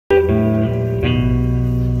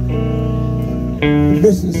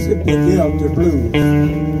Mississippi Delta Blues.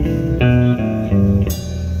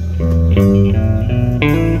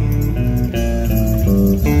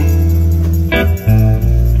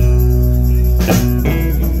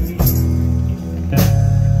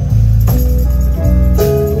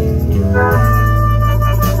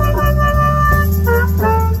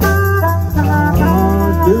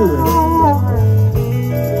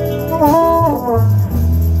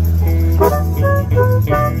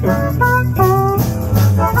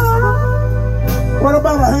 What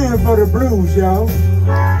about a hand for the blues, y'all?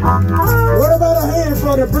 What about a hand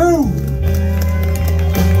for the blues?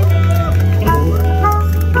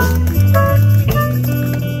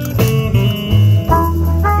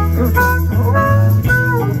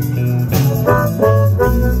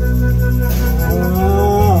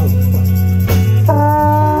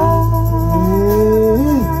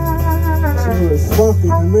 It's funky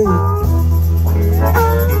to me.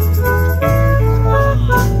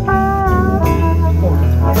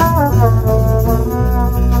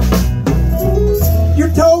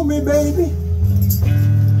 Baby,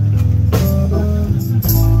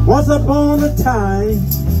 once upon a time,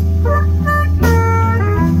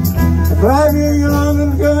 5 years young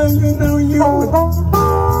and girl, you know you would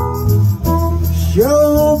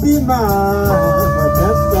sure be mine, but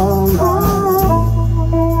that's all right.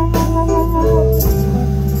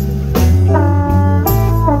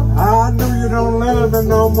 I know you don't love me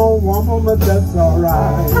no more, woman, but that's all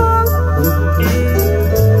right.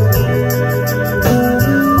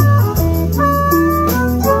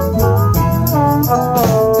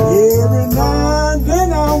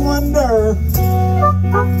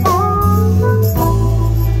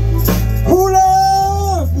 Who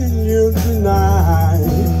loving you tonight?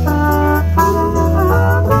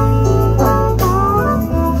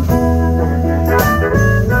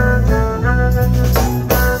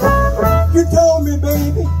 You told me,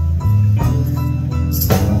 baby,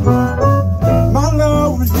 my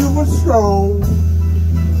love with you was strong.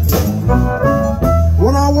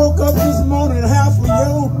 When I woke up this morning, half of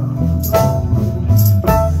your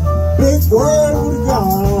big world was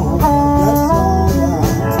gone. That's all right.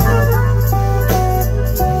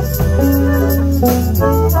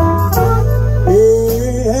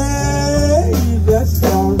 Hey, that's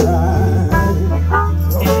all right.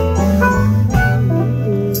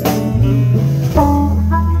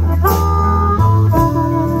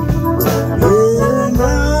 Every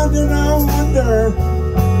now and then I wonder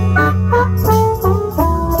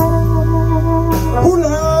who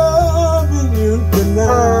loving you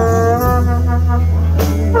tonight.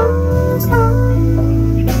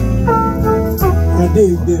 I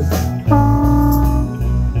dig this.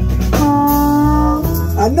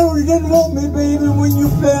 I know you didn't want me, baby, when you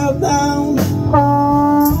fell down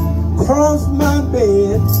across my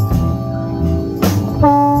bed.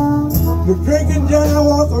 You're drinking Johnny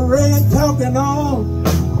Walker Red, talking all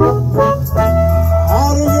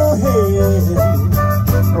out of your head,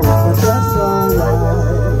 but that's all right.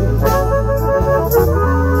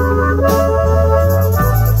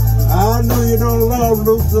 I know you don't love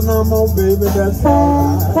Luther no more, baby, that's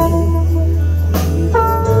all right.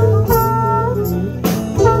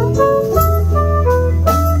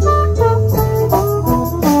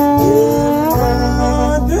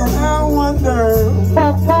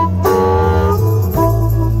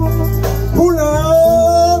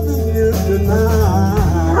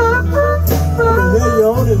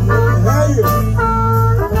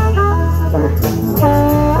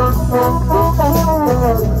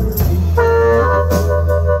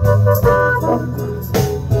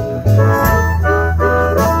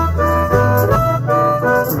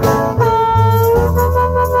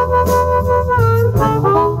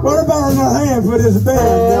 For this band,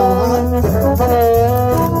 y'all.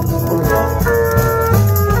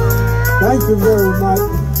 Thank you very much.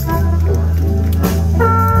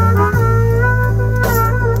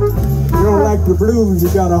 You don't like the blues, you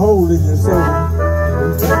got a hole in yourself.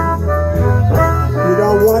 You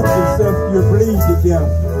don't watch yourself, you bleed to death.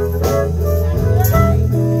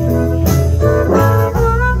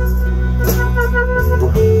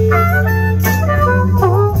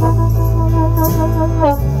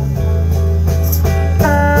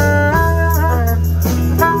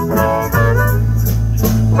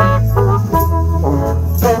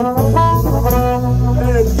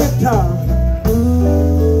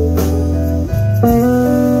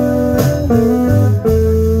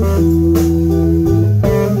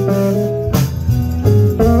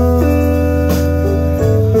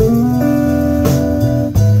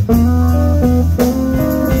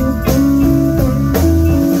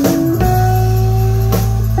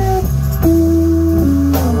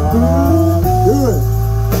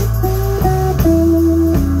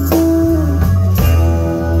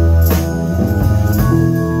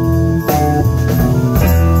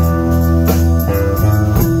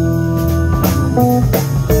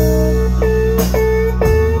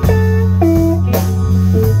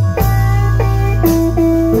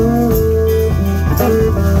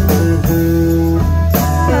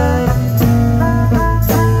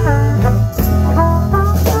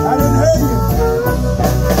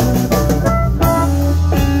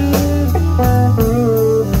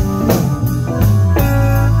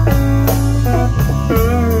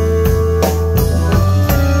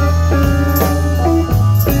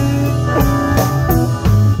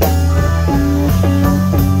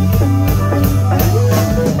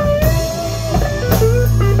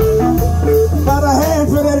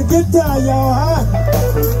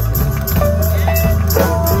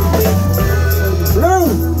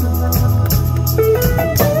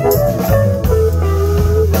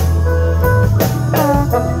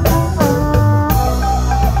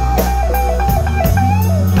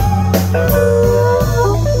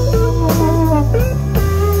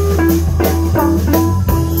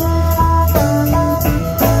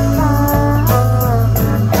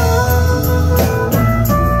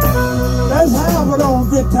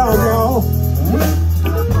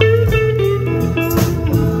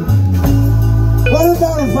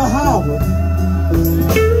 mama.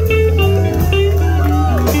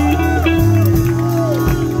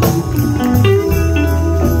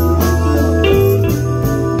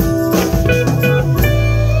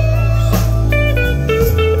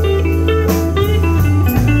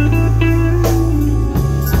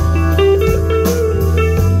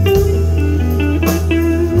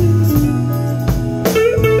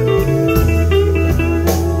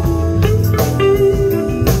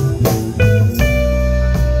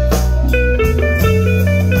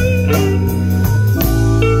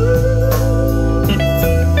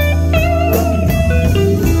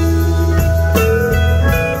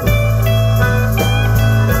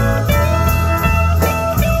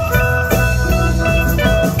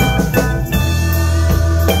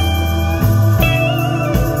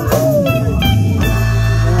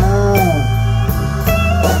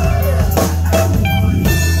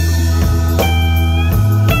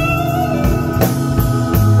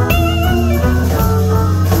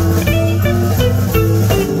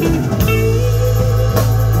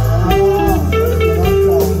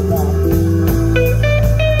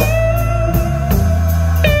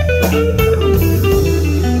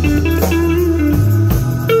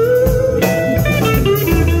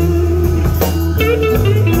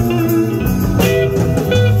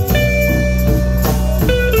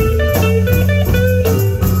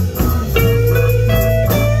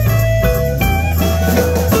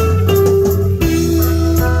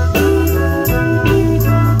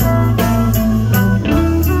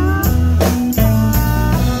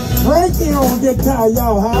 Guitar,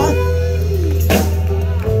 y'all, huh?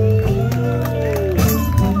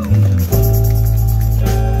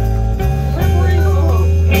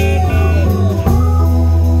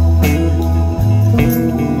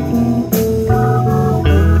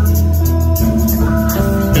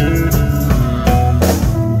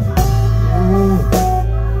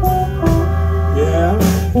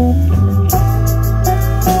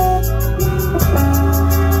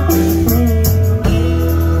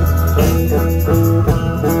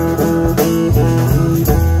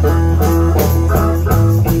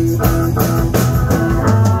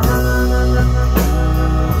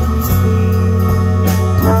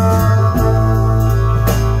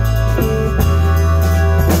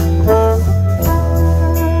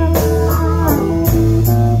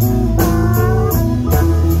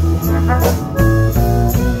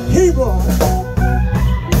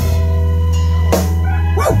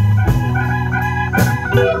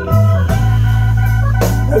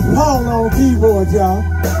 Paul on keyboard, y'all.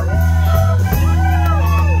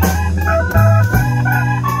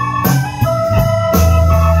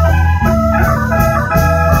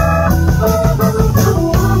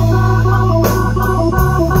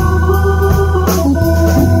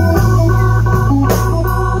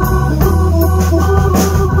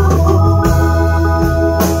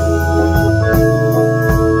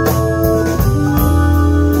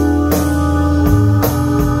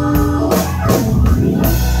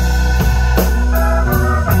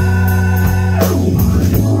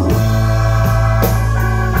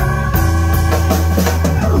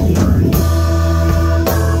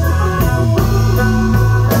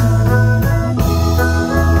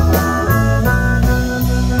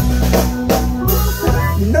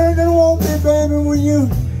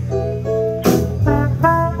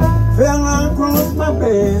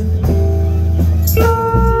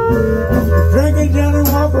 Drinking Johnny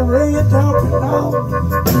Walker, ring it, talking loud.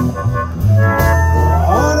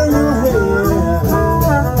 Out of your head,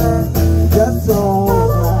 that's all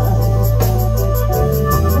right.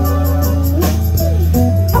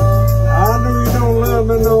 I know you don't love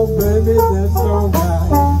me, no, baby, that's all right.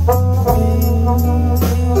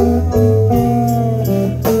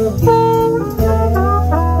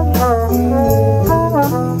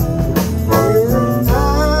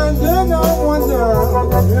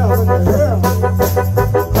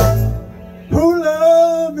 Who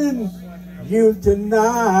loving you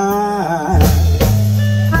tonight?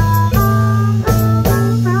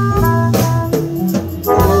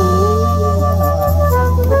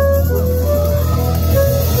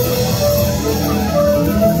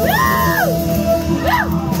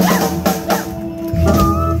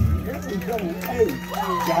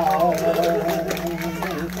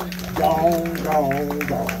 Gone, gone,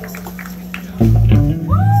 gone.